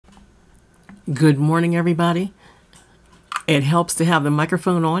Good morning, everybody. It helps to have the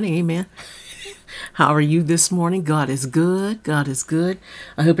microphone on. Amen. How are you this morning? God is good. God is good.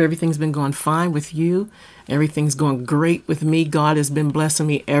 I hope everything's been going fine with you. Everything's going great with me. God has been blessing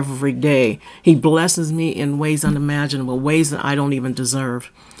me every day. He blesses me in ways unimaginable, ways that I don't even deserve.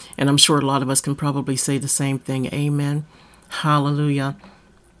 And I'm sure a lot of us can probably say the same thing. Amen. Hallelujah.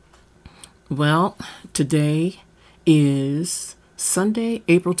 Well, today is Sunday,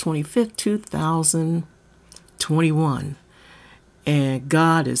 April 25th, 2021. And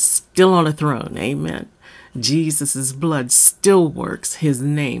God is still on the throne. Amen. Jesus' blood still works. His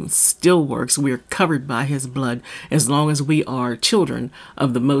name still works. We're covered by his blood as long as we are children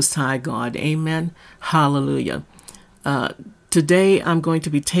of the Most High God. Amen. Hallelujah. Today I'm going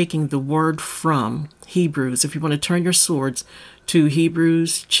to be taking the word from Hebrews. If you want to turn your swords to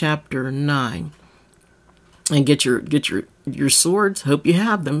Hebrews chapter 9 and get your swords, hope you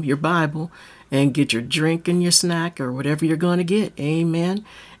have them, your Bible, and get your drink and your snack or whatever you're going to get. Amen.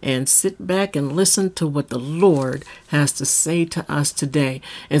 And sit back and listen to what the Lord has to say to us today.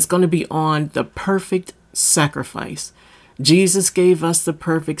 And it's going to be on the perfect sacrifice. Jesus gave us the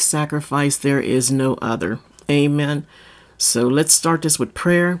perfect sacrifice. There is no other. Amen. So let's start this with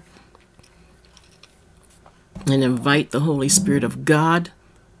prayer and invite the Holy Spirit of God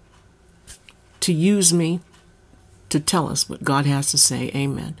to use me to tell us what God has to say.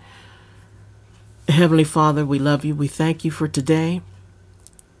 Amen. Heavenly Father, we love you. We thank you for today.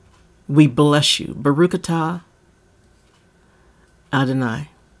 We bless you. Baruch atah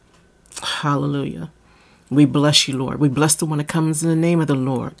Adonai. Hallelujah. We bless you, Lord. We bless the one that comes in the name of the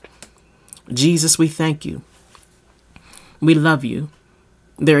Lord. Jesus, we thank you. We love you.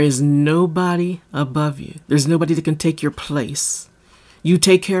 There is nobody above you. There's nobody that can take your place. You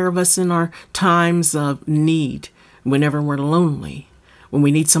take care of us in our times of need, whenever we're lonely, when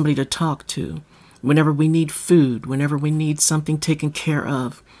we need somebody to talk to, whenever we need food, whenever we need something taken care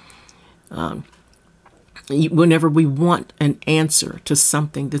of, whenever we want an answer to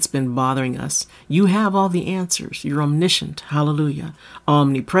something that's been bothering us. You have all the answers. You're omniscient. Hallelujah.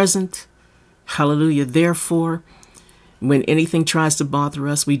 Omnipresent. Hallelujah. Therefore, when anything tries to bother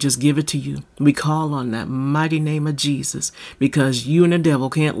us, we just give it to you. We call on that mighty name of Jesus because you and the devil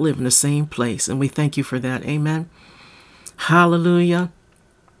can't live in the same place. And we thank you for that. Amen. Hallelujah.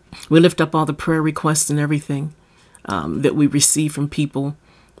 We lift up all the prayer requests and everything that we receive from people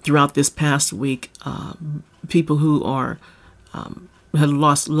throughout this past week. People who are have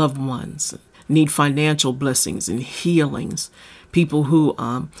lost loved ones, need financial blessings and healings. People who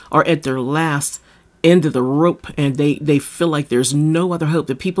are at their last end of the rope and they feel like there's no other hope.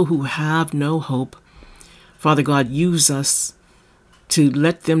 The people who have no hope, Father God, use us to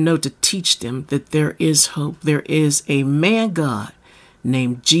let them know, to teach them that there is hope. There is a man God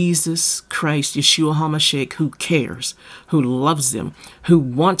named Jesus Christ, Yeshua HaMashiach, who cares, who loves them, who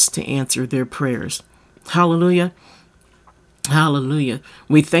wants to answer their prayers. Hallelujah. Hallelujah.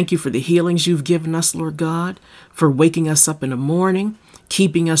 We thank you for the healings you've given us, Lord God, for waking us up in the morning,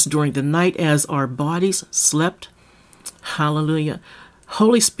 keeping us during the night as our bodies slept. Hallelujah.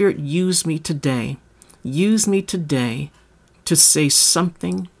 Holy Spirit, use me today. Use me today to say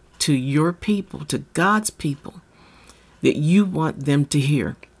something to your people, to God's people, that you want them to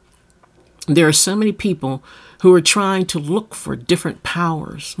hear. There are so many people who are trying to look for different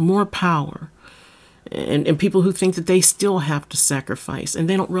powers, more power, and people who think that they still have to sacrifice, and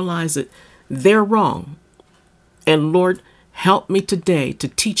they don't realize that they're wrong. And Lord, help me today to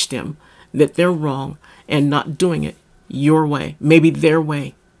teach them that they're wrong and not doing it your way. Maybe their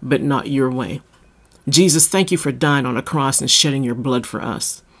way, but not your way. Jesus, thank you for dying on a cross and shedding your blood for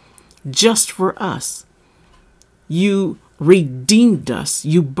us. Just for us. You redeemed us.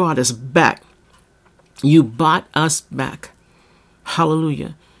 You brought us back. You bought us back.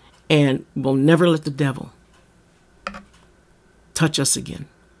 Hallelujah. And we'll never let the devil touch us again,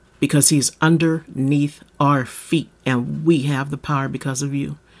 because he's underneath our feet and we have the power because of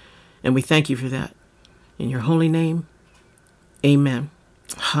you. And we thank you for that. In your holy name, amen.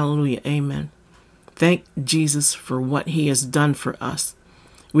 Hallelujah. Amen. Thank Jesus for what he has done for us.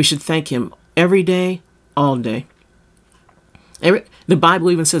 We should thank him every day, all day. The Bible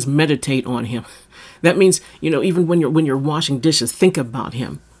even says meditate on him. That means, even when you're washing dishes, think about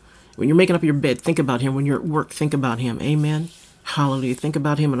him. When you're making up your bed, think about him. When you're at work, think about him. Amen. Hallelujah. Think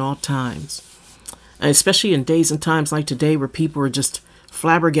about him at all times. And especially in days and times like today where people are just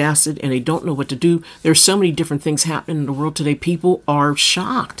flabbergasted and they don't know what to do. There's so many different things happening in the world today. People are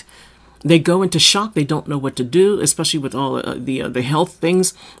shocked. They go into shock. They don't know what to do, especially with all the health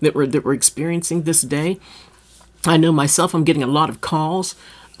things that we're experiencing this day. I know myself, I'm getting a lot of calls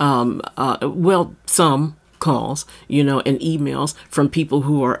some calls, and emails from people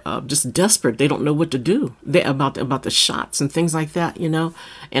who are just desperate. They don't know what to do about the shots and things like that,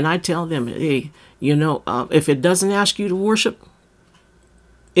 And I tell them, hey, if it doesn't ask you to worship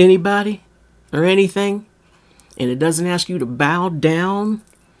anybody or anything, and it doesn't ask you to bow down,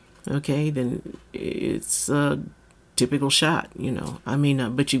 okay, then it's a typical shot,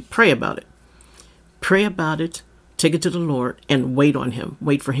 but you pray about it. Pray about it, take it to the Lord, and wait on him.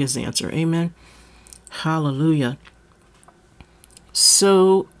 Wait for his answer. Amen. Hallelujah.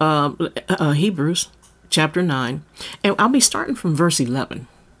 So, Hebrews chapter 9, and I'll be starting from verse 11.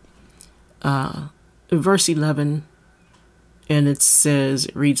 Verse 11, and it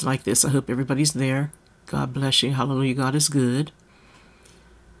reads like this. I hope everybody's there. God bless you. Hallelujah. God is good.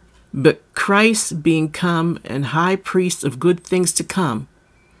 But Christ being come and high priest of good things to come,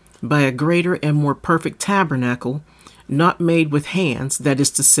 by a greater and more perfect tabernacle, not made with hands, that is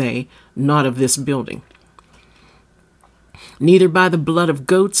to say, not of this building. Neither by the blood of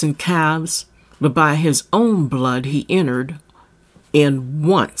goats and calves, but by his own blood he entered in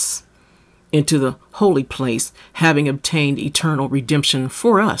once into the holy place, having obtained eternal redemption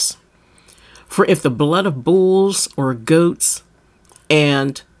for us. For if the blood of bulls or goats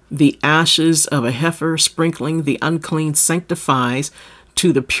and the ashes of a heifer sprinkling the unclean sanctifies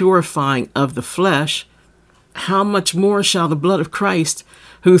to the purifying of the flesh, how much more shall the blood of Christ,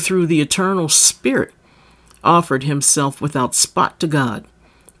 who through the eternal Spirit offered himself without spot to God,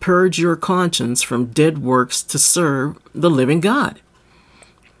 purge your conscience from dead works to serve the living God?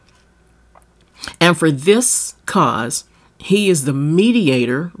 And for this cause, he is the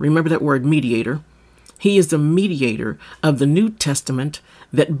mediator. Remember that word, mediator. He is the mediator of the New Testament,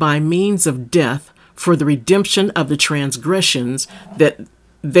 that by means of death, for the redemption of the transgressions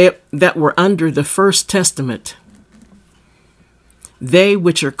that were under the first testament, they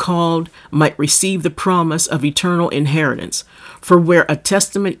which are called might receive the promise of eternal inheritance. For where a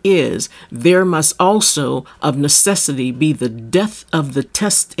testament is, there must also of necessity be the death of the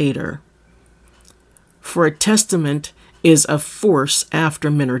testator. For a testament is of force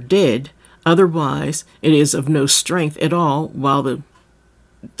after men are dead, otherwise it is of no strength at all while the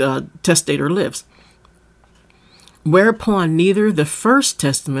testator lives. Whereupon neither the first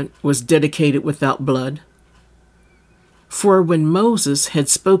testament was dedicated without blood. For when Moses had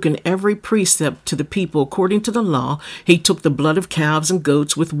spoken every precept to the people according to the law, he took the blood of calves and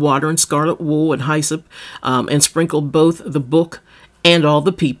goats with water and scarlet wool and hyssop, and sprinkled both the book and all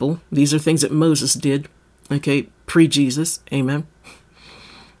the people. These are things that Moses did, okay, pre-Jesus, amen.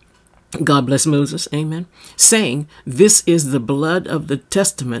 God bless Moses, amen. Saying, this is the blood of the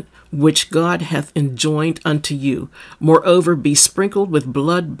testament which God hath enjoined unto you. Moreover, be sprinkled with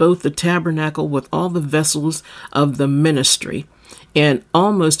blood both the tabernacle with all the vessels of the ministry. And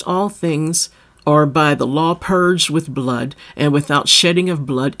almost all things are by the law purged with blood, and without shedding of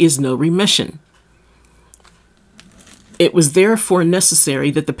blood is no remission. It was therefore necessary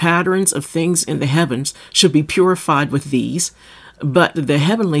that the patterns of things in the heavens should be purified with these, but the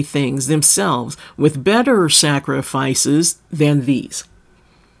heavenly things themselves with better sacrifices than these.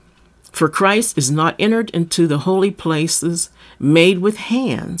 For Christ is not entered into the holy places made with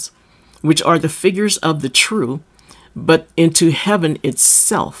hands, which are the figures of the true, but into heaven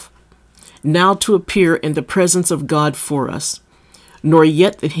itself, now to appear in the presence of God for us, nor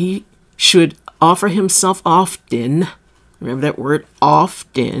yet that he should offer himself often, remember that word,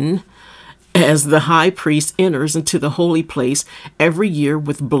 often, as the high priest enters into the holy place every year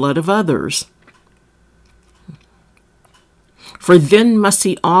with blood of others. For then must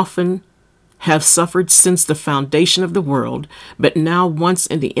he often have suffered since the foundation of the world, but now once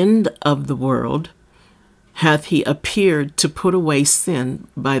in the end of the world hath he appeared to put away sin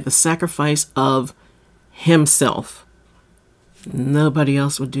by the sacrifice of himself. Nobody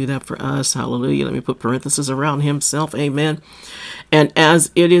else would do that for us. Hallelujah. Let me put parentheses around himself. Amen. And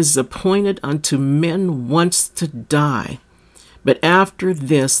as it is appointed unto men once to die, but after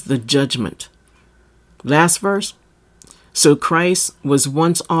this the judgment. Last verse. So Christ was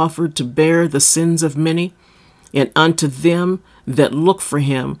once offered to bear the sins of many, and unto them that look for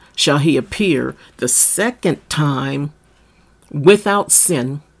him shall he appear the second time without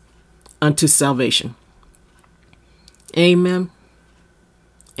sin unto salvation. Amen.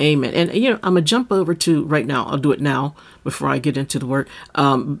 Amen. And, I'm going to jump over to right now. I'll do it now before I get into the word.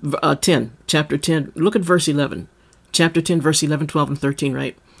 Chapter 10. Look at verse 11. Chapter 10, verse 11, 12, and 13,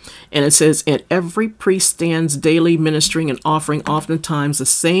 right? And it says, and every priest stands daily ministering and offering oftentimes the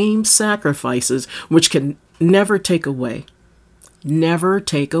same sacrifices, which can never take away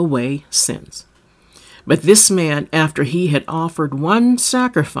sins. But this man, after he had offered one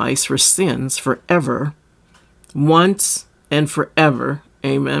sacrifice for sins forever, once and forever,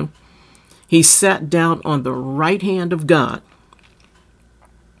 amen, he sat down on the right hand of God.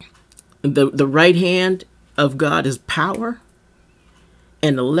 The right hand of God is power,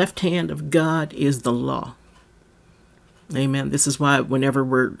 and the left hand of God is the law. Amen. This is why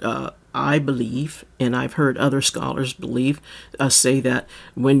whenever I believe, and I've heard other scholars believe, say that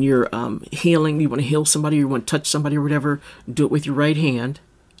when you're healing, you want to heal somebody, you want to touch somebody or whatever, do it with your right hand.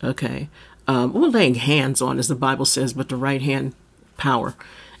 Okay. Well, laying hands on, as the Bible says, but the right hand, power.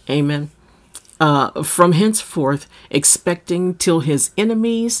 Amen. From henceforth, expecting till his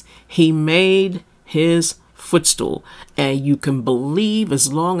enemies, he made his footstool. And you can believe,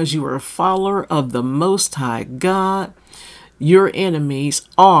 as long as you are a follower of the Most High God, your enemies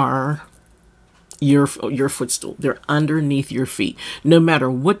are your footstool. They're underneath your feet. No matter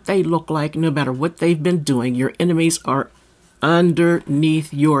what they look like, no matter what they've been doing, your enemies are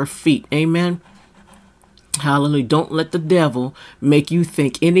underneath your feet. Amen. Hallelujah. Don't let the devil make you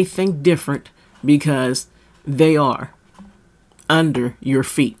think anything different, because they are under your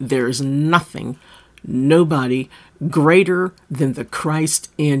feet. There is nothing, nobody greater than the Christ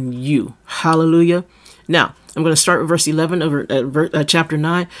in you. Hallelujah. Now, I'm going to start with verse 11 over chapter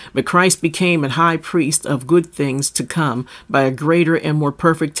 9. But Christ became an high priest of good things to come by a greater and more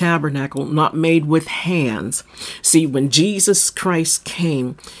perfect tabernacle, not made with hands. See, when Jesus Christ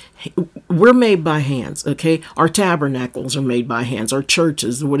came, we're made by hands, okay? Our tabernacles are made by hands. Our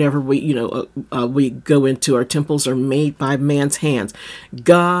churches, whatever we go into, our temples are made by man's hands.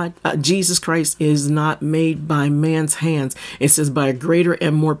 God, Jesus Christ is not made by man's hands. It says by a greater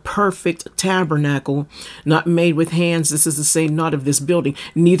and more perfect tabernacle, not made with hands. This is to say, not of this building,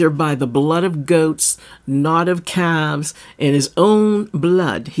 neither by the blood of goats, not of calves, and his own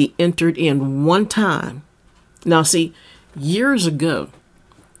blood he entered in one time. Now see, years ago,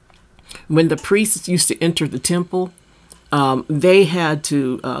 when the priests used to enter the temple, they had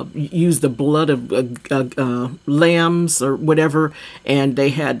to use the blood of lambs or whatever, and they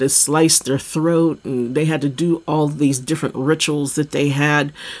had to slice their throat, and they had to do all these different rituals that they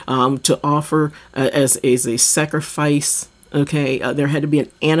had to offer as a sacrifice. Okay, there had to be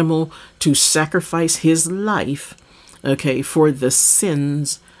an animal to sacrifice his life, okay, for the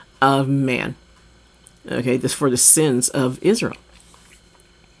sins of man. Okay, this for the sins of Israel.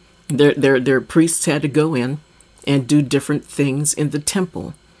 Their priests had to go in and do different things in the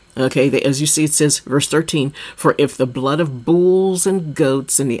temple. Okay, as you see, it says, verse 13, for if the blood of bulls and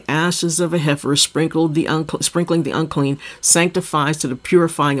goats and the ashes of a heifer sprinkling the unclean sanctifies to the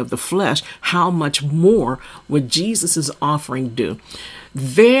purifying of the flesh, how much more would Jesus' offering do?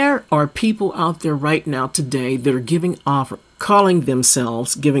 There are people out there right now today that are calling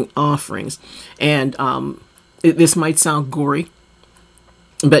themselves giving offerings. And this might sound gory,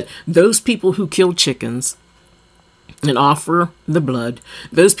 but those people who kill chickens and offer the blood,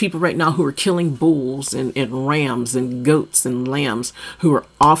 those people right now who are killing bulls and rams and goats and lambs, who are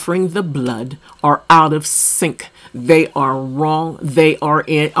offering the blood, are out of sync. They are wrong. They are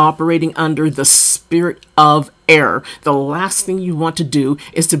operating under the spirit of error. The last thing you want to do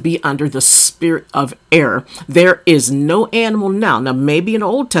is to be under the spirit of error. There is no animal now. Now, maybe in the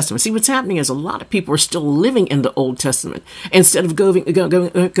Old Testament. See, what's happening is a lot of people are still living in the Old Testament instead of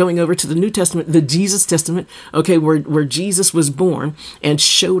going over to the New Testament, the Jesus Testament, okay, where Jesus was born and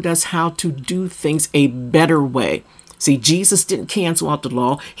showed us how to do things a better way. See, Jesus didn't cancel out the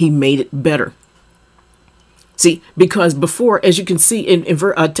law. He made it better. See, because before, as you can see in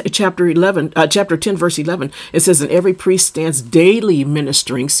chapter 10, verse 11, it says, and every priest stands daily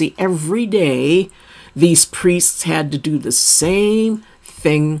ministering. See, every day, these priests had to do the same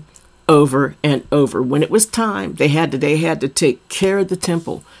thing over and over. When it was time, they had to take care of the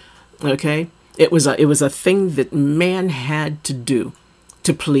temple. Okay, it was a thing that man had to do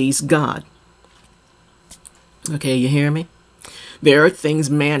to please God. Okay, you hear me? There are things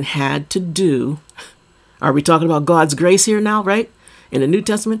man had to do. Are we talking about God's grace here now, right? In the New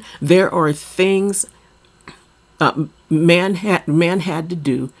Testament, there are things man had to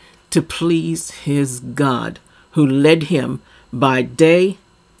do to please his God, who led him by day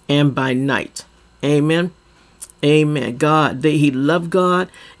and by night. Amen. Amen. God, he loved God.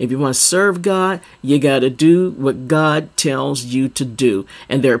 If you want to serve God, you got to do what God tells you to do.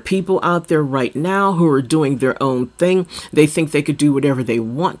 And there are people out there right now who are doing their own thing. They think they could do whatever they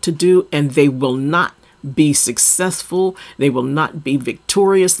want to do, and they will not be successful. They will not be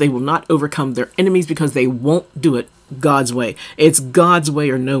victorious. They will not overcome their enemies because they won't do it God's way. It's God's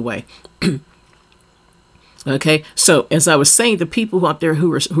way or no way. Okay, so as I was saying, the people out there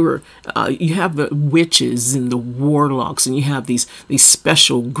who are you have the witches and the warlocks, and you have these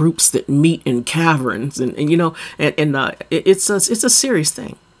special groups that meet in caverns, and you know, it's a serious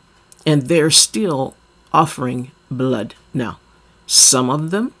thing, and they're still offering blood now. Some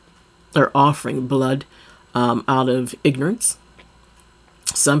of them are offering blood out of ignorance.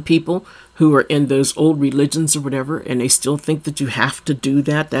 Some people who are in those old religions or whatever, and they still think that you have to do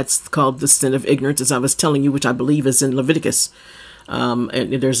that. That's called the sin of ignorance, as I was telling you, which I believe is in Leviticus.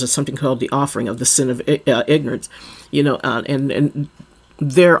 And there's something called the offering of the sin of ignorance, you know, and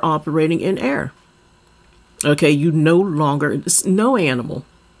they're operating in error. Okay, you no longer, no animal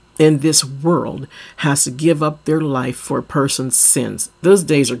in this world has to give up their life for a person's sins. Those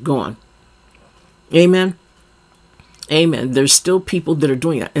days are gone. Amen. Amen. There's still people that are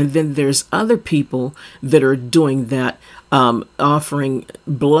doing that. And then there's other people that are doing that, offering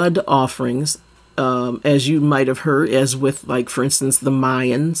blood offerings, as you might have heard, as with, like, for instance, the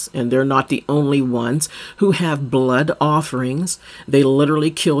Mayans, and they're not the only ones who have blood offerings. They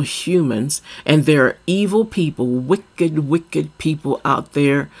literally kill humans, and there are evil people, wicked, wicked people out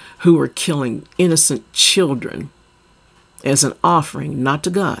there who are killing innocent children as an offering, not to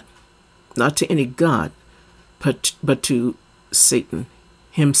God, not to any God, but to Satan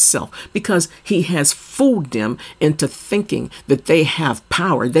himself, because he has fooled them into thinking that they have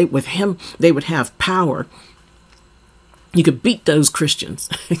power. They would have power. You could beat those Christians.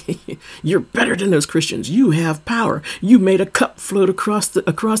 You're better than those Christians. You have power. You made a cup float across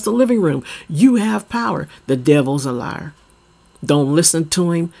the living room. You have power. The devil's a liar. Don't listen to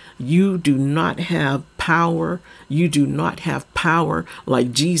him. You do not have power. You do not have power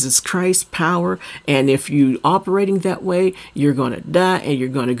like Jesus Christ's power. And if you're operating that way, you're going to die, and you're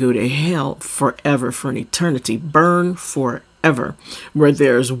going to go to hell forever, for an eternity. Burn forever, where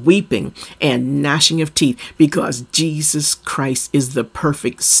there's weeping and gnashing of teeth, because Jesus Christ is the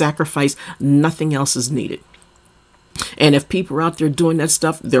perfect sacrifice. Nothing else is needed. And if people are out there doing that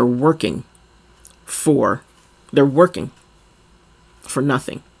stuff, they're working for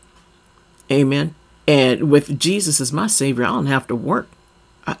nothing. Amen. And with Jesus as my Savior, I don't have to work.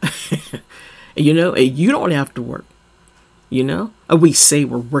 You know, you don't have to work. You know, we say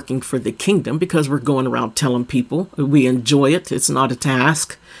we're working for the kingdom because we're going around telling people we enjoy it. It's not a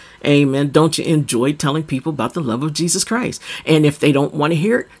task. Amen. Don't you enjoy telling people about the love of Jesus Christ? And if they don't want to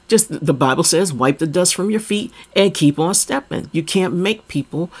hear it, just, the Bible says, wipe the dust from your feet and keep on stepping. You can't make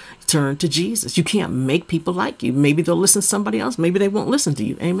people turn to Jesus. You can't make people like you. Maybe they'll listen to somebody else. Maybe they won't listen to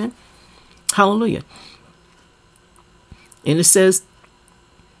you. Amen. Hallelujah. And it says,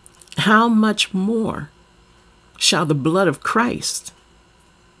 how much more shall the blood of Christ?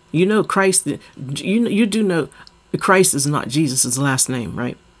 You know, Christ, you do know Christ is not Jesus' last name,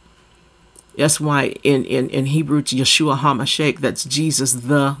 right? That's why in Hebrew, it's Yeshua HaMashiach. That's Jesus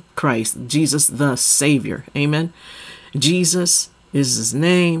the Christ, Jesus the Savior. Amen. Jesus is his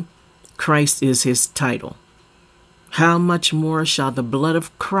name. Christ is his title. How much more shall the blood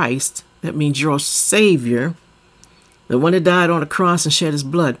of Christ, that means your Savior, the one that died on the cross and shed his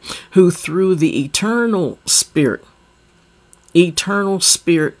blood, who through the eternal Spirit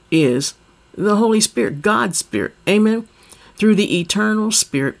is the Holy Spirit, God's Spirit. Amen. Through the eternal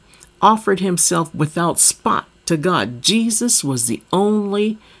Spirit, offered himself without spot to God. Jesus was the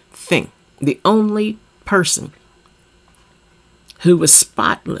only thing, the only person who was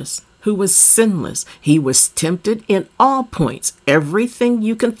spotless, who was sinless. He was tempted in all points. Everything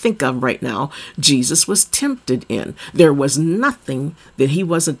you can think of right now, Jesus was tempted in. There was nothing that he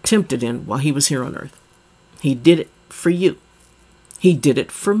wasn't tempted in while he was here on earth. He did it for you. He did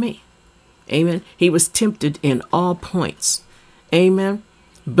it for me. Amen. He was tempted in all points. Amen.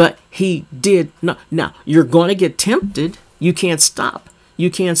 But he did not. Now, you're going to get tempted. You can't stop. You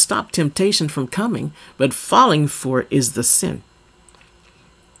can't stop temptation from coming, but falling for it is the sin.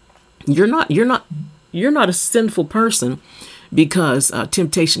 You're not a sinful person because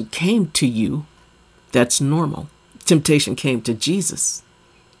temptation came to you. That's normal. Temptation came to Jesus.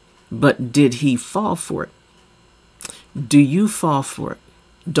 But did he fall for it? Do you fall for it?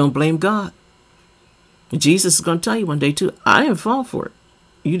 Don't blame God. Jesus is going to tell you one day too, I didn't fall for it.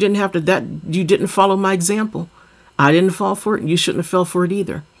 You didn't have to you didn't follow my example. I didn't fall for it, and you shouldn't have fell for it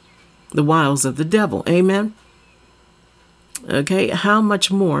either. The wiles of the devil. Amen. Okay, how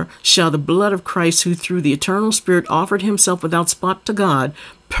much more shall the blood of Christ, who through the eternal Spirit offered himself without spot to God,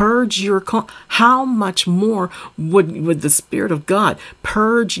 purge your how much more would the Spirit of God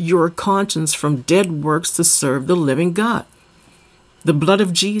purge your conscience from dead works to serve the living God? The blood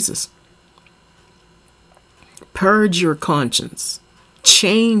of Jesus. Purge your conscience.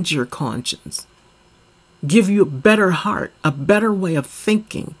 Change your conscience. give you a better heart, a better way of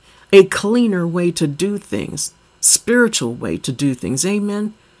thinking, a cleaner way to do things, spiritual way to do things.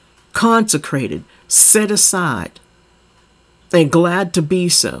 Amen. Consecrated, set aside, and glad to be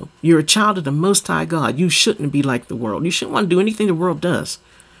so. You're a child of the Most High God. You shouldn't be like the world. You shouldn't want to do anything the world does.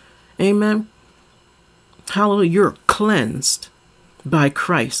 Amen. Hallelujah. You're cleansed by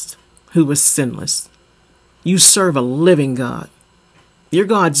Christ, who was sinless. You serve a living God. Your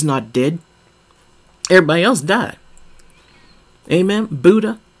God's not dead. Everybody else died. Amen.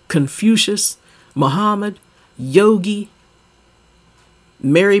 Buddha, Confucius, Muhammad, Yogi,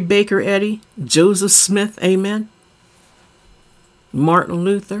 Mary Baker Eddy, Joseph Smith. Amen. Martin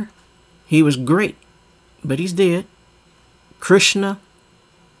Luther. He was great, but he's dead. Krishna,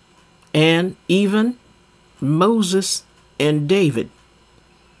 and even Moses and David.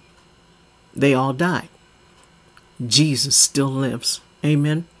 They all died. Jesus still lives.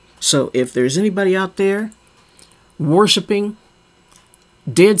 Amen. So if there's anybody out there worshiping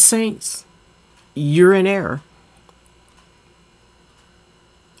dead saints, you're in error.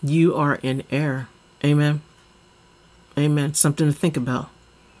 You are in error. Amen. Amen. Something to think about.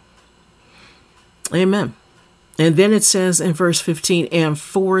 Amen. And then it says in verse 15, and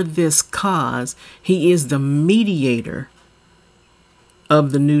for this cause, he is the mediator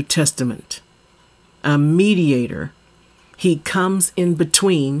of the New Testament. A mediator. He comes in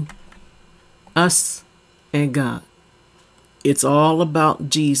between us and God. It's all about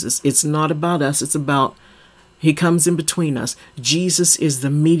Jesus. It's not about us. It's about he comes in between us. Jesus is the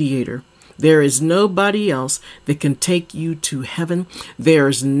mediator. There is nobody else that can take you to heaven. There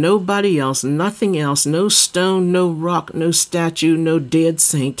is nobody else, nothing else, no stone, no rock, no statue, no dead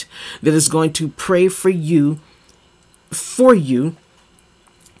saint that is going to pray for you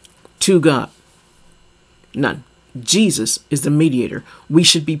to God. None. Jesus is the mediator. We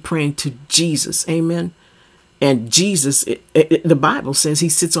should be praying to Jesus. Amen. And Jesus, the Bible says he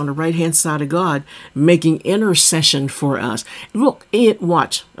sits on the right-hand side of God, making intercession for us. Look,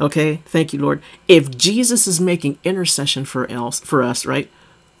 watch. Okay. Thank you, Lord. If Jesus is making intercession for us, right?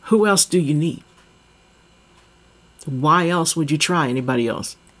 Who else do you need? Why else would you try anybody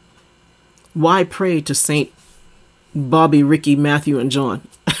else? Why pray to Saint Bobby, Ricky, Matthew, and John?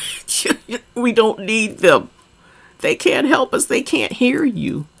 We don't need them. They can't help us. They can't hear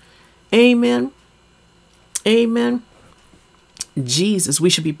you. Amen. Amen. Jesus, we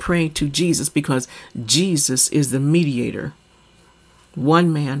should be praying to Jesus because Jesus is the mediator.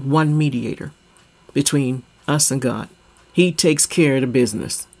 One man, one mediator between us and God. He takes care of the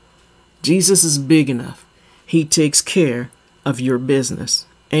business. Jesus is big enough. He takes care of your business.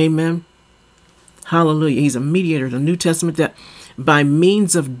 Amen. Hallelujah. He's a mediator of the New Testament that by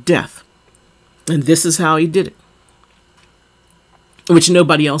means of death. And this is how he did it, which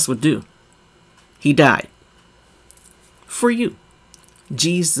nobody else would do. He died. For you.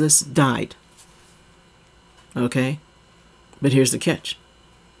 Jesus died. Okay? But here's the catch.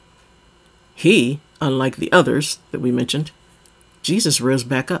 He, unlike the others that we mentioned, Jesus rose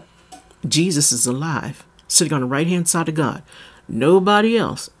back up. Jesus is alive, sitting on the right-hand side of God. Nobody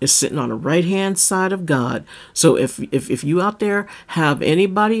else is sitting on the right-hand side of God. So if you out there have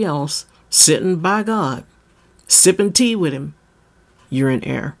anybody else sitting by God, sipping tea with him, you're in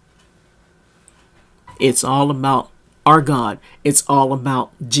error. It's all about our God. It's all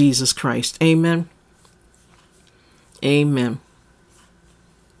about Jesus Christ. Amen. Amen.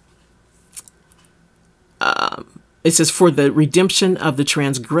 It says, for the redemption of the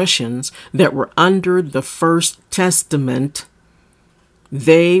transgressions that were under the first testament,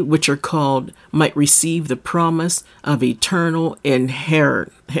 they which are called might receive the promise of eternal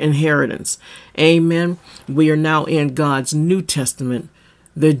inheritance. Amen. We are now in God's New Testament,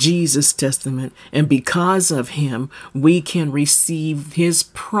 the Jesus Testament, and because of him, we can receive his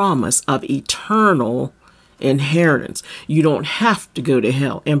promise of eternal inheritance. You don't have to go to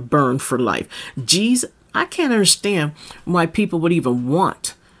hell and burn for life. Jesus, I can't understand why people would even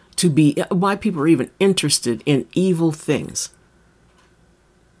why people are even interested in evil things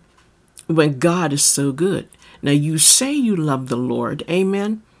when God is so good. Now, you say you love the Lord.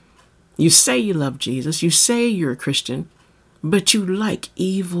 Amen. You say you love Jesus. You say you're a Christian. But you like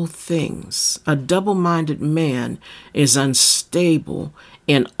evil things. A double-minded man is unstable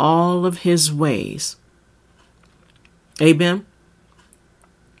in all of his ways. Amen.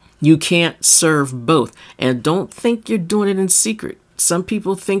 You can't serve both. And don't think you're doing it in secret. Some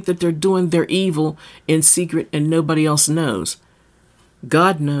people think that they're doing their evil in secret and nobody else knows.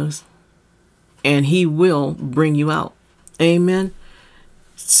 God knows. And he will bring you out. Amen.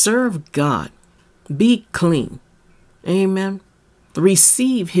 Serve God. Be clean. Amen.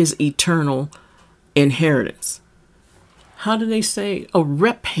 Receive his eternal inheritance. How do they say? Oh,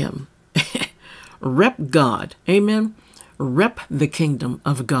 rep him. Rep God. Amen. Rep the kingdom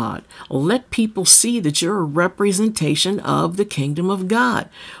of God. Let people see that you're a representation of the kingdom of God.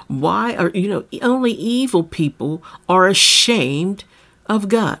 Why are, only evil people are ashamed of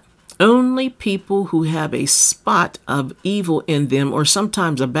God. Only people who have a spot of evil in them, or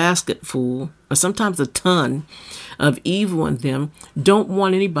sometimes a basketful, or sometimes a ton of evil in them, don't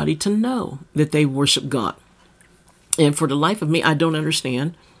want anybody to know that they worship God. And for the life of me, I don't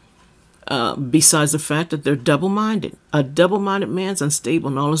understand. Besides the fact that they're double-minded. A double-minded man's unstable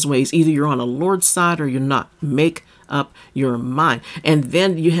in all his ways. Either you're on the Lord's side or you're not. Make up your mind. And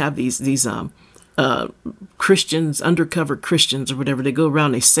then you have these Christians, undercover Christians or whatever. They go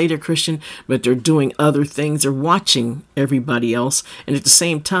around, they say they're Christian, but they're doing other things. They're watching everybody else and at the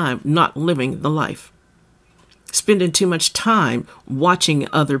same time not living the life. Spending too much time watching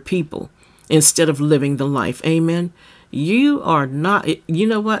other people instead of living the life. Amen. You are not, you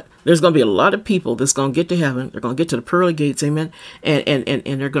know what? There's going to be a lot of people that's going to get to heaven. They're going to get to the pearly gates. Amen. And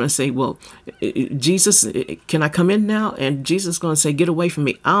they're going to say, well, Jesus, can I come in now? And Jesus is going to say, get away from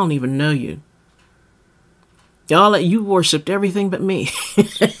me. I don't even know you. Y'all, you worshiped everything but me.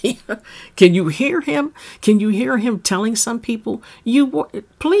 Can you hear him? Can you hear him telling some people,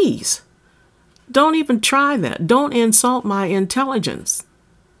 please don't even try that. Don't insult my intelligence.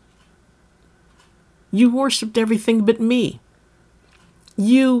 You worshipped everything but me.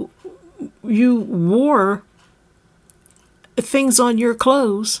 You wore things on your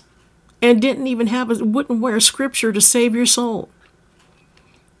clothes and wouldn't wear scripture to save your soul.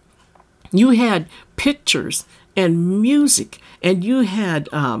 You had pictures and music, and you had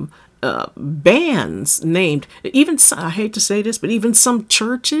bands named. Even, I hate to say this, but even some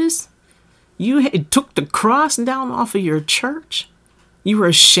churches, took the cross down off of your church. You were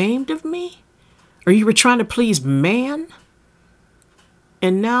ashamed of me. Or you were trying to please man,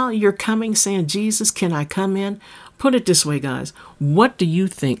 and now you're coming saying, Jesus, can I come in? Put it this way, guys. What do you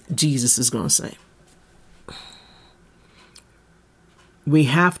think Jesus is going to say? We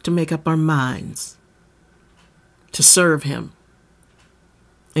have to make up our minds to serve him.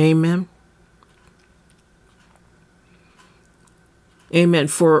 Amen. Amen.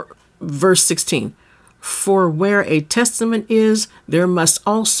 For verse 16, for where a testament is, there must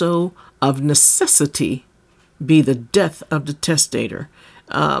also of necessity be the death of the testator.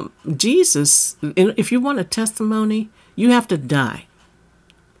 Jesus, if you want a testimony, you have to die.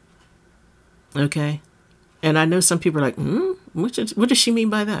 Okay? And I know some people are like, what does she mean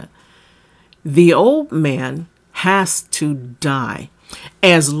by that? The old man has to die.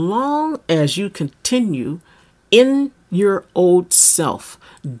 As long as you continue in your old self,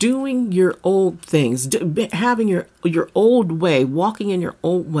 doing your old things, having your old way, walking in your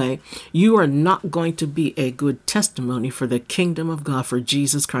old way, you are not going to be a good testimony for the kingdom of God, for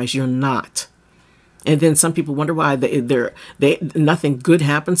Jesus Christ. You're not. And then some people wonder why nothing good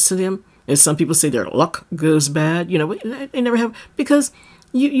happens to them. And some people say their luck goes bad. They never have, because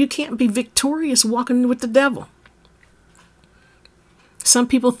you can't be victorious walking with the devil. Some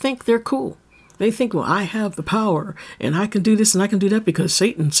people think they're cool. They think, well, I have the power and I can do this and I can do that because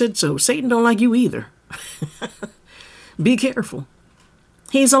Satan said so. Satan don't like you either. Be careful.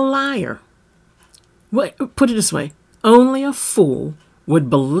 He's a liar. Put it this way. Only a fool would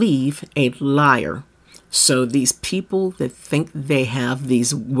believe a liar. So these people that think they have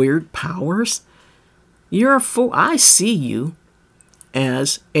these weird powers, you're a fool. I see you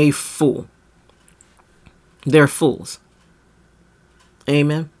as a fool. They're fools.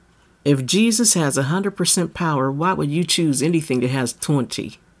 Amen. If Jesus has 100% power, why would you choose anything that has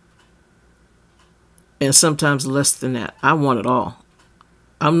 20? And sometimes less than that. I want it all.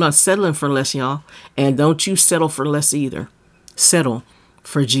 I'm not settling for less, y'all. And don't you settle for less either. Settle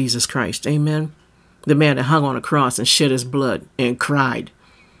for Jesus Christ. Amen. The man that hung on a cross and shed his blood and cried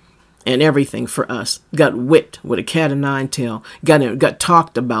and everything for us. Got whipped with a cat o' nine tail. Got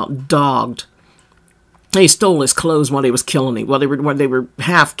talked about, dogged. They stole his clothes while they was killing him. While they were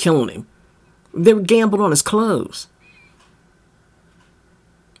half killing him. They gambled on his clothes.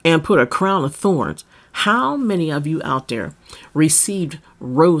 And put a crown of thorns. How many of you out there received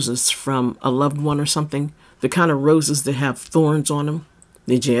roses from a loved one or something? The kind of roses that have thorns on them.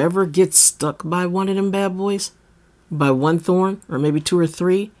 Did you ever get stuck by one of them bad boys? By one thorn? Or maybe two or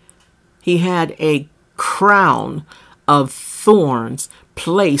three? He had a crown of thorns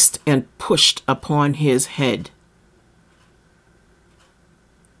placed and pushed upon his head.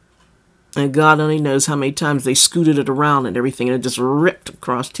 And God only knows how many times they scooted it around and everything, and it just ripped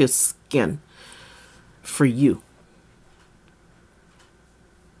across his skin for you.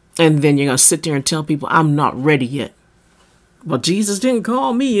 And then you're going to sit there and tell people, I'm not ready yet. Well, Jesus didn't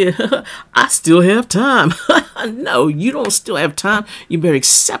call me yet. I still have time. No, you don't still have time. You better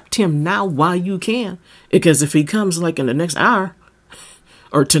accept him now while you can. Because if he comes like in the next hour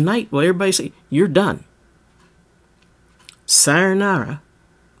or tonight, well, everybody say, you're done. Sayonara.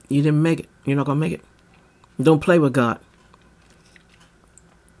 You didn't make it. You're not going to make it. Don't play with God.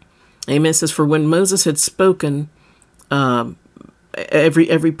 Amen. It says, for when Moses had spoken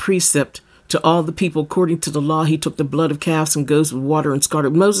every precept to all the people according to the law, he took the blood of calves and goats with water and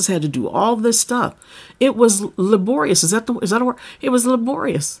scattered. Moses had to do all this stuff. It was laborious. Is that a word? It was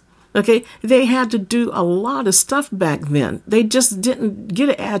laborious. Okay, they had to do a lot of stuff back then. They just didn't get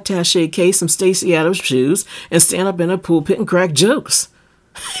an attaché case, some Stacey Adams shoes, and stand up in a pulpit and crack jokes.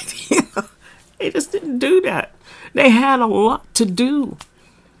 They just didn't do that. They had a lot to do.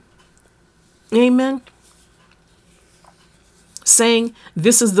 Amen. Saying,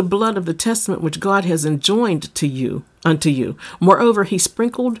 this is the blood of the testament which God has enjoined to you, unto you. Moreover, he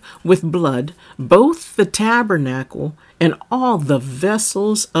sprinkled with blood both the tabernacle and all the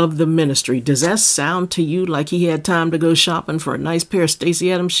vessels of the ministry. Does that sound to you like he had time to go shopping for a nice pair of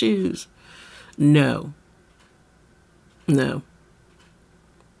Stacey Adams shoes? No. No.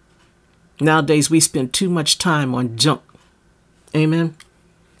 Nowadays, we spend too much time on junk. Amen.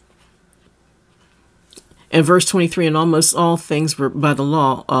 And verse 23, and almost all things were by the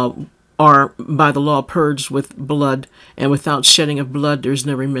law, are by the law purged with blood, and without shedding of blood, there's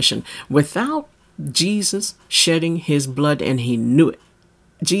no remission. Without Jesus shedding his blood, and he knew it.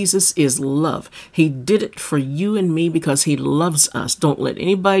 Jesus is love. He did it for you and me because he loves us. Don't let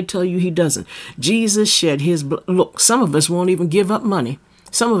anybody tell you he doesn't. Jesus shed his blood. Look, some of us won't even give up money.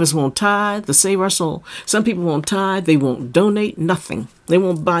 Some of us won't tithe to save our soul. Some people won't tithe. They won't donate nothing. They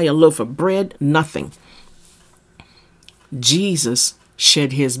won't buy a loaf of bread, nothing. Jesus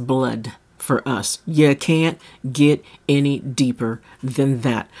shed his blood for us. You can't get any deeper than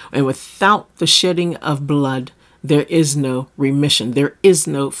that. And without the shedding of blood, there is no remission. There is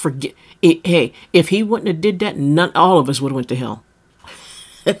no forget. Hey, if he wouldn't have did that, all of us would have went to hell.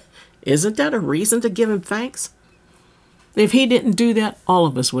 Isn't that a reason to give him thanks? If he didn't do that, all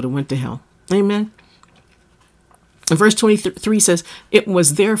of us would have went to hell. Amen. And verse 23 says, it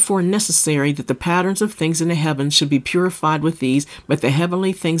was therefore necessary that the patterns of things in the heavens should be purified with these, but the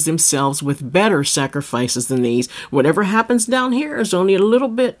heavenly things themselves with better sacrifices than these. Whatever happens down here is only a little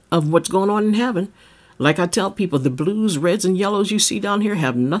bit of what's going on in heaven. Like I tell people, the blues, reds, and yellows you see down here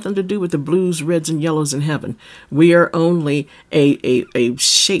have nothing to do with the blues, reds, and yellows in heaven. We are only a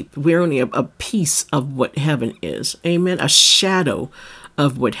shape. We're only a piece of what heaven is. Amen. A shadow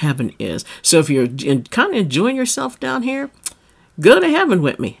of what heaven is. So if you're kind of enjoying yourself down here, go to heaven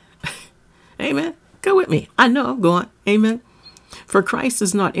with me. Amen. Go with me. I know I'm going. Amen. For Christ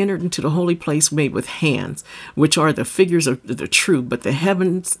is not entered into the holy place made with hands, which are the figures of the true, but the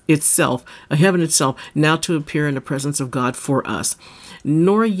heaven itself, now to appear in the presence of God for us.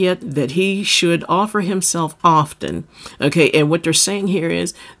 Nor yet that he should offer himself often. Okay, and what they're saying here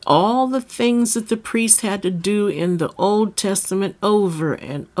is all the things that the priest had to do in the Old Testament over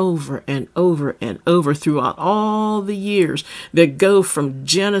and over and over and over throughout all the years that go from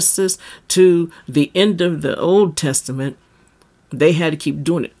Genesis to the end of the Old Testament. They had to keep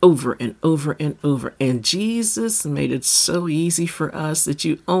doing it over and over and over. And Jesus made it so easy for us that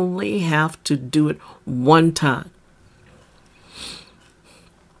you only have to do it one time.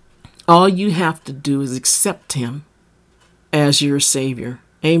 All you have to do is accept him as your Savior.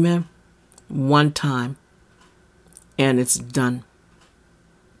 Amen. One time. And it's done.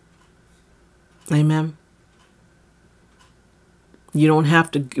 Amen. You don't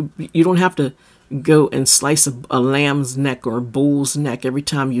have to go and slice a lamb's neck or a bull's neck every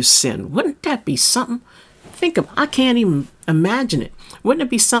time you sin. Wouldn't that be something? I can't even imagine it. Wouldn't it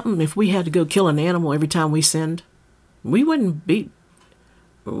be something if we had to go kill an animal every time we sinned? We wouldn't be,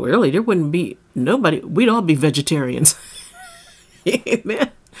 really, there wouldn't be nobody. We'd all be vegetarians.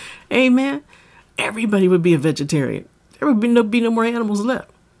 Amen. Amen. Everybody would be a vegetarian. There would be no more animals left.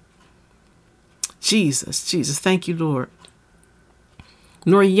 Jesus, thank you, Lord.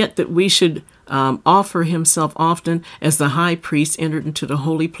 Nor yet that we should offer himself often, as the high priest entered into the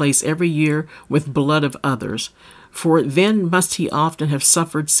holy place every year with blood of others. For then must he often have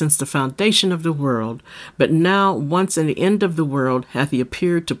suffered since the foundation of the world. But now, once in the end of the world, hath he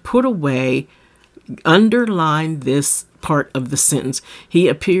appeared to put away, underline this part of the sentence, he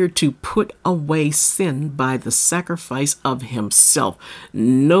appeared to put away sin by the sacrifice of himself.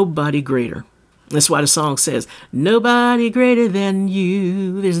 Nobody greater. That's why the song says, nobody greater than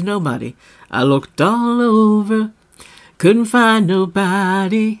you. There's nobody. I looked all over, Couldn't find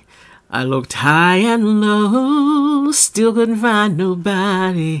nobody. I looked high and low, still couldn't find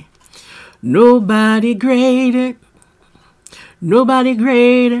nobody. Nobody greater, nobody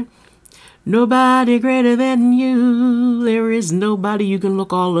greater, nobody greater than you. There is nobody. You can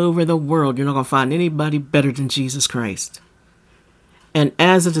look all over the world. You're not going to find anybody better than Jesus Christ. And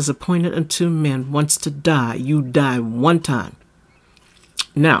as it is appointed unto men once to die, you die one time.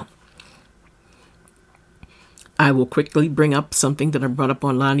 Now, I will quickly bring up something that I brought up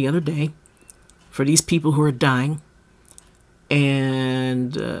online the other day for these people who are dying.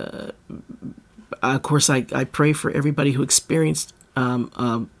 And, of course, I pray for everybody who experienced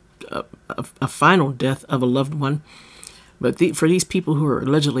a final death of a loved one. But for these people who are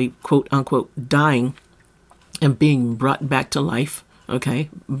allegedly, quote unquote, dying and being brought back to life, okay,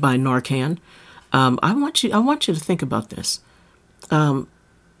 by Narcan, I want you to think about this.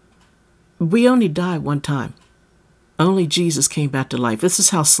 We only die one time. Only Jesus came back to life. This is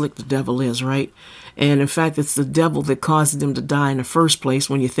how slick the devil is, right? And in fact, it's the devil that caused them to die in the first place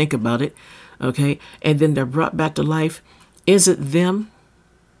when you think about it, okay? And then they're brought back to life. Is it them?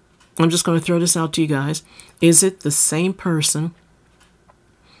 I'm just going to throw this out to you guys. Is it the same person?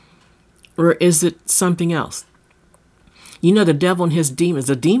 Or is it something else? You know, the devil and his demons,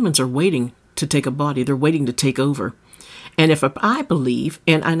 the demons are waiting to take a body. They're waiting to take over. And if I believe,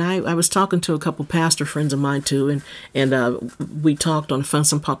 and I was talking to a couple pastor friends of mine too, and we talked on the phone.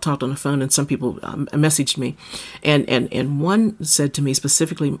 Some talked on the phone, and some people messaged me, and one said to me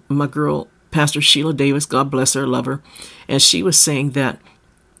specifically, my girl, Pastor Sheila Davis, God bless her, love her, and she was saying that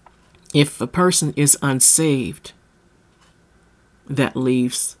if a person is unsaved, that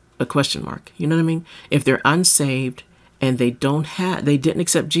leaves a question mark. You know what I mean? If they're unsaved and they didn't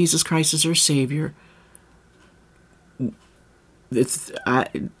accept Jesus Christ as their Savior,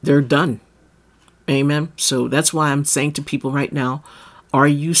 they're done. Amen. So that's why I'm saying to people right now, are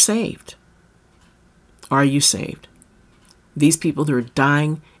you saved? Are you saved? These people that are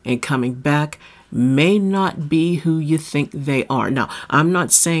dying and coming back may not be who you think they are. Now, I'm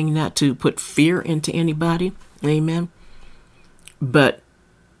not saying that to put fear into anybody. Amen. But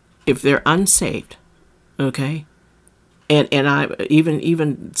if they're unsaved, okay, and I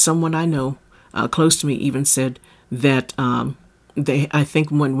even someone I know close to me even said that I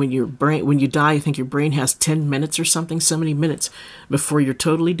think when you die, I think your brain has 10 minutes or something, so many minutes before you're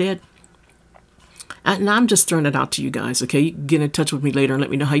totally dead. And I'm just throwing it out to you guys, okay? You can get in touch with me later and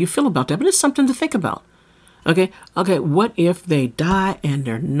let me know how you feel about that. But it's something to think about, okay? Okay, what if they die and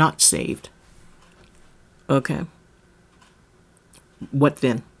they're not saved? Okay. What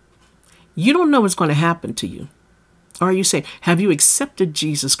then? You don't know what's going to happen to you. Are you saved? Have you accepted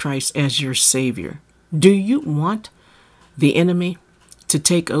Jesus Christ as your Savior? Do you want the enemy to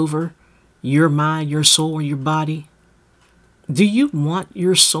take over your mind, your soul, or your body? Do you want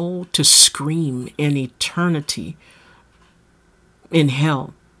your soul to scream in eternity in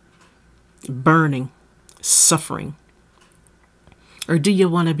hell, burning, suffering? Or do you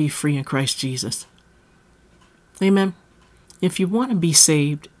want to be free in Christ Jesus? Amen. If you want to be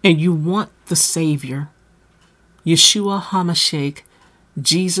saved and you want the Savior, Yeshua HaMashiach,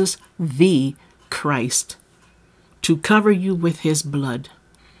 Jesus the Christ, to cover you with his blood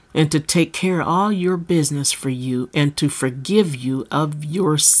and to take care of all your business for you and to forgive you of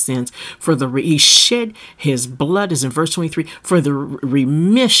your sins. He shed his blood, is in verse 23, for the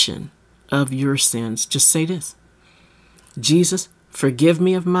remission of your sins. Just say this: Jesus, forgive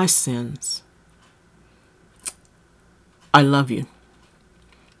me of my sins. I love you.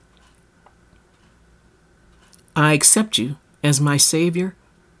 I accept you as my Savior,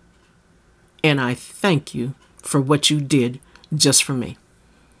 and I thank you for what you did just for me.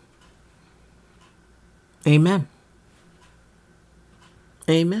 Amen.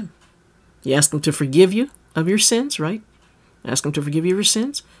 Amen. You ask him to forgive you of your sins, right? Ask him to forgive you of your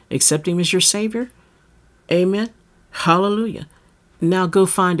sins. Accept him as your Savior. Amen. Hallelujah. Now go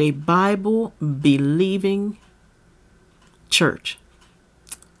find a Bible-believing church.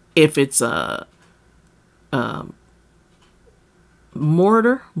 If it's a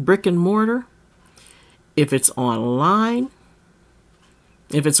brick and mortar, if it's online,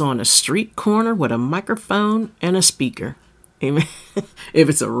 if it's on a street corner with a microphone and a speaker, amen. If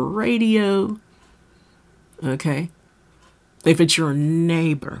it's a radio, okay. If it's your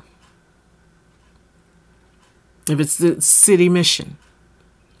neighbor, if it's the city mission,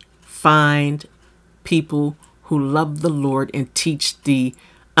 find people who love the Lord and teach the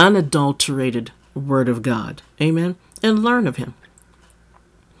unadulterated Word of God, amen, and learn of him.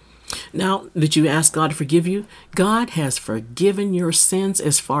 Now, did you ask God to forgive you? God has forgiven your sins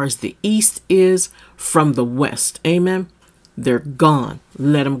as far as the east is from the west. Amen. They're gone.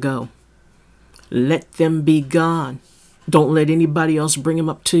 Let them go. Let them be gone. Don't let anybody else bring them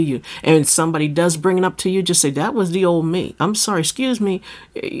up to you. And when somebody does bring it up to you, just say, that was the old me. I'm sorry, excuse me.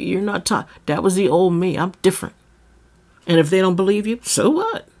 You're not taught. That was the old me. I'm different. And if they don't believe you, so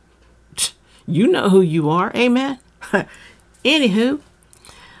what? You know who you are. Amen. Anywho,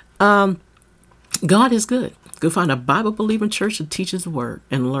 God is good. Go find a Bible-believing church that teaches the word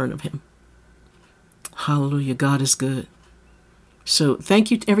and learn of him. Hallelujah. God is good. So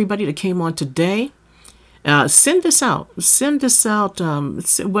thank you to everybody that came on today. Send this out. Send this out.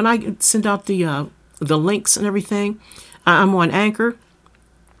 When I send out the links and everything, I'm on Anchor.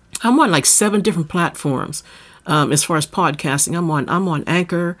 I'm on like 7 different platforms. As far as podcasting, I'm on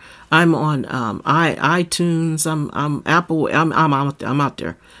Anchor. I'm on iTunes. I'm Apple. I'm out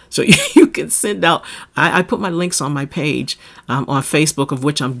there. So you can send out. I put my links on my page on Facebook, of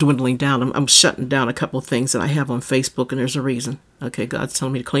which I'm dwindling down. I'm shutting down a couple of things that I have on Facebook, and there's a reason. Okay, God's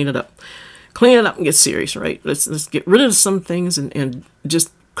telling me to clean it up. Clean it up and get serious, right? Let's get rid of some things and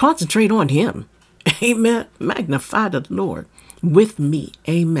just concentrate on him. Amen. Magnify the Lord with me.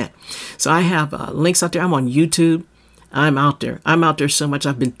 Amen. So I have links out there. I'm on YouTube. I'm out there. I'm out there so much.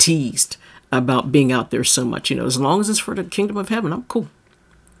 I've been teased about being out there so much. You know, as long as it's for the kingdom of heaven, I'm cool.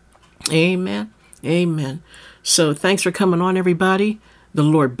 Amen. Amen. So thanks for coming on, everybody. The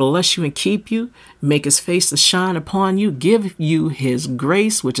Lord bless you and keep you, make his face to shine upon you, give you his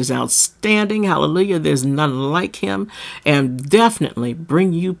grace, which is outstanding. Hallelujah. There's none like him, and definitely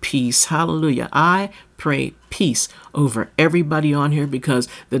bring you peace. Hallelujah. I pray peace over everybody on here, because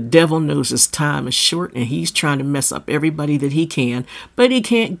the devil knows his time is short and he's trying to mess up everybody that he can, but he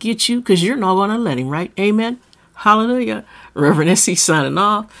can't get you because you're not going to let him, right? Amen. Hallelujah. RevEssie signing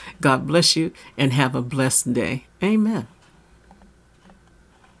off. God bless you and have a blessed day. Amen.